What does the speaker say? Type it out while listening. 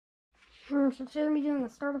So today we're doing a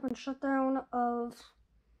startup and shutdown of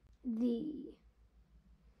the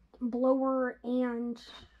blower and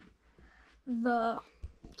the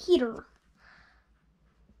heater.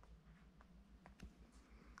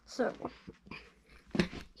 So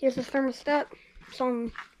here's the thermostat. It's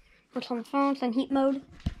on the phone. It's in heat mode.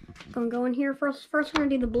 I'm gonna go in here first. First, we're gonna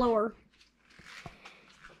do the blower.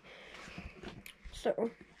 So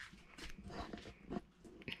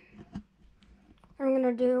what I'm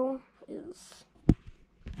gonna do is,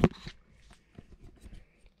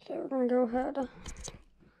 so we're gonna go ahead.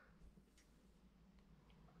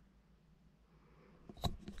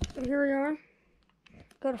 So here we are.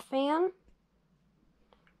 Go to fan.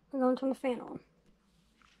 I'm going to turn the fan on.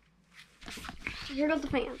 So here goes the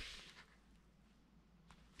fan.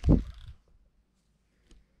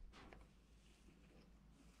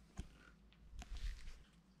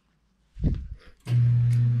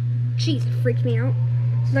 Jeez, it freaked me out.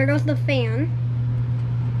 So there goes the fan.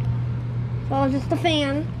 Well, just the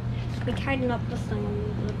fan. We tighten up this thing a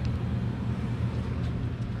little bit.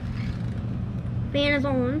 Fan is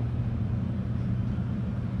on.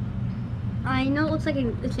 I know it looks like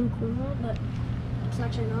it's in cool mode, but it's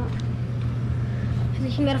actually not.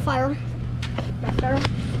 There's a humidifier back there.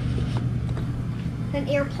 An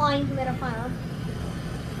air applying humidifier.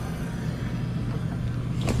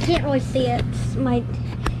 Can't really see it.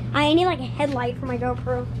 I need like a headlight for my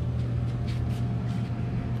GoPro.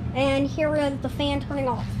 And here is the fan turning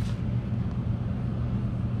off.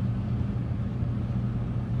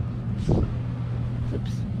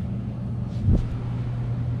 Oops.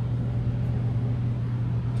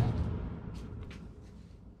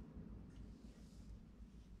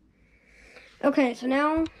 Okay, so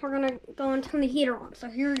now we're gonna go and turn the heater on. So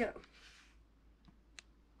here we go.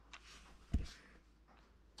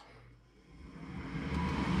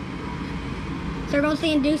 So there goes the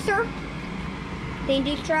inducer, the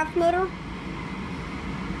induced draft motor.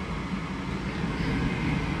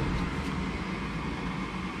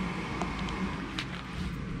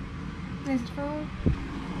 There's the phone.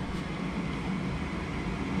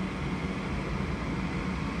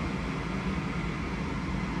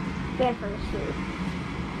 Bad for the suit.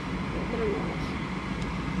 Better noise.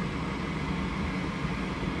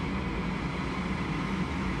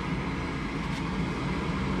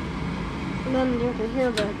 And then you can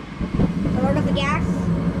hear the alert of the gas.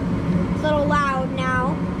 It's a little loud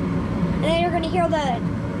now. And then you're gonna hear and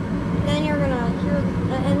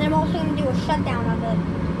then I'm also gonna do a shutdown of it.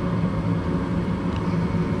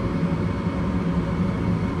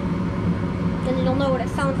 Then you'll know what it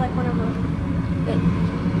sounds like whenever is it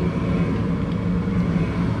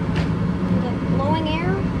blowing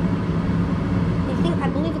air? I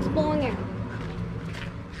believe it's blowing air.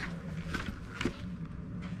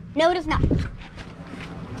 No, it is not.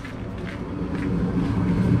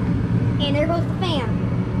 And there goes the fan.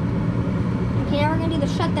 Okay, now we're gonna do the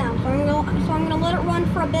shutdown. So I'm gonna let it run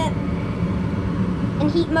for a bit in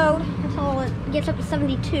heat mode until it gets up to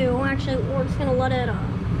 72. Actually, we're just gonna let it.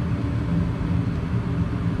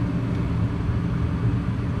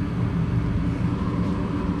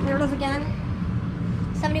 There it is again.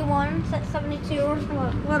 71. Set 72.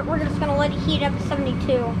 We're just gonna let it heat up to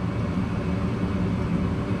 72.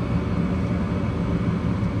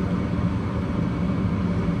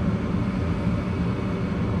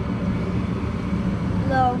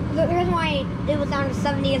 The reason why it was down to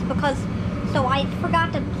 70 is because, so I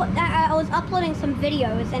forgot to put that, I was uploading some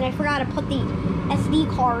videos and I forgot to put the SD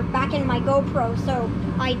card back in my GoPro, so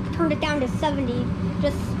I turned it down to 70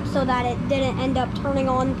 just so that it didn't end up turning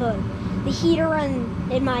on the heater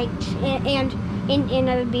and it might, and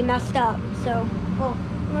it would be messed up. So, well,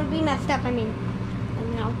 it would be messed up, I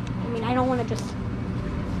don't want to just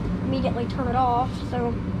immediately turn it off,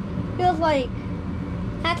 so feels like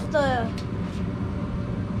that's the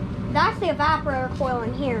evaporator coil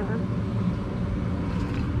in here.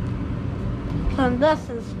 This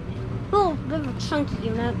is a little bit of a chunky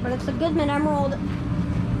unit, but it's a Goodman Emerald. The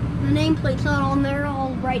nameplate's not on there.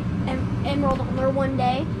 I'll write Emerald on there one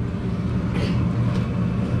day.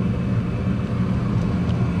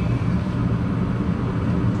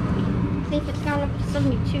 See if it's down up to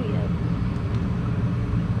 72 yet.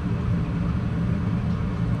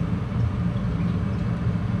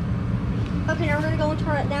 Okay, now we're going to go and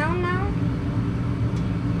turn it down now.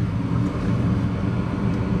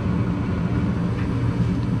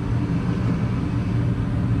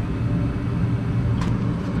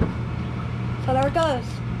 So there it goes.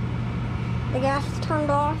 The gas is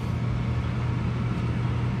turned off.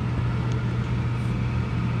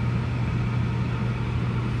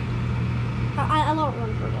 I don't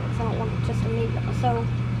run for this. I don't want just a meat. So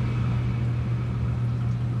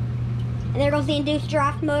And there goes the induced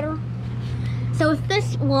draft motor. So with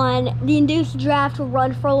this one, the induced draft will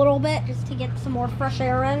run for a little bit just to get some more fresh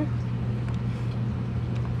air in.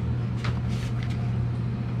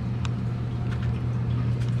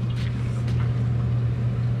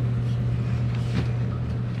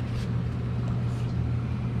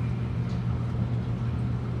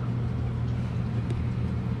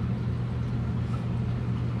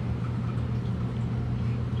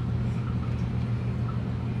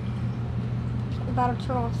 About to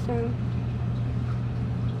turn off soon.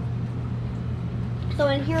 So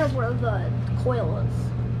in here is where the coil is.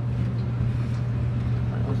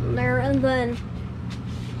 Coil's in there, and then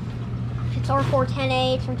it's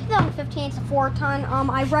R410A. It's from 2015. It's a 4-ton.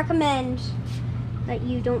 I recommend that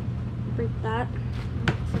you don't break that.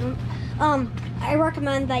 I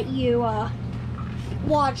recommend that you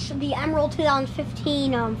watch the Emerald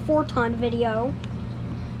 2015 4-ton video.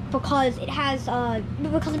 Because it has,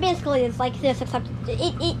 because it basically is like this, except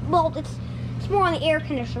well, it's more on the air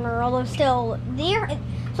conditioner, although still,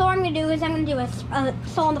 so what I'm going to do is I'm going to do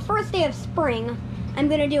so on the first day of spring, I'm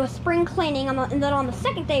going to do a spring cleaning, and then on the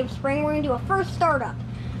second day of spring, we're going to do a first startup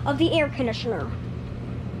of the air conditioner.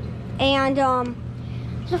 And,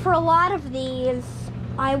 so for a lot of these,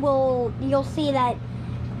 you'll see that,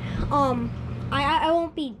 I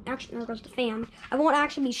won't be, actually, there goes the fan. I won't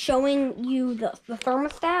actually be showing you the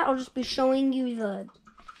thermostat. I'll just be showing you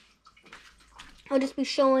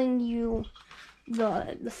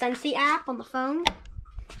the Sensi app on the phone.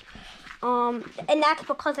 And that's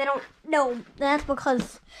because I don't know, that's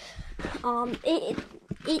because,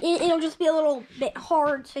 it'll just be a little bit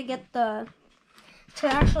hard to get to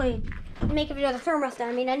actually make a video of the thermostat.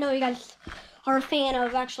 I mean, I know you guys are a fan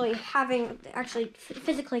of actually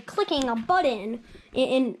physically clicking a button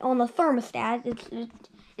on the thermostat.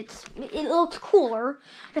 It looks cooler.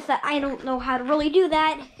 Just that I don't know how to really do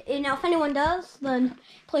that. And now, if anyone does, then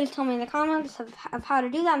please tell me in the comments of how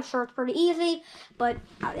to do that. I'm sure it's pretty easy, but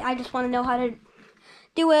I just want to know how to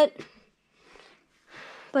do it.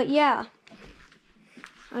 But yeah,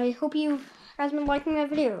 I hope you guys been liking my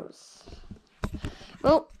videos.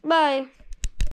 Well, bye.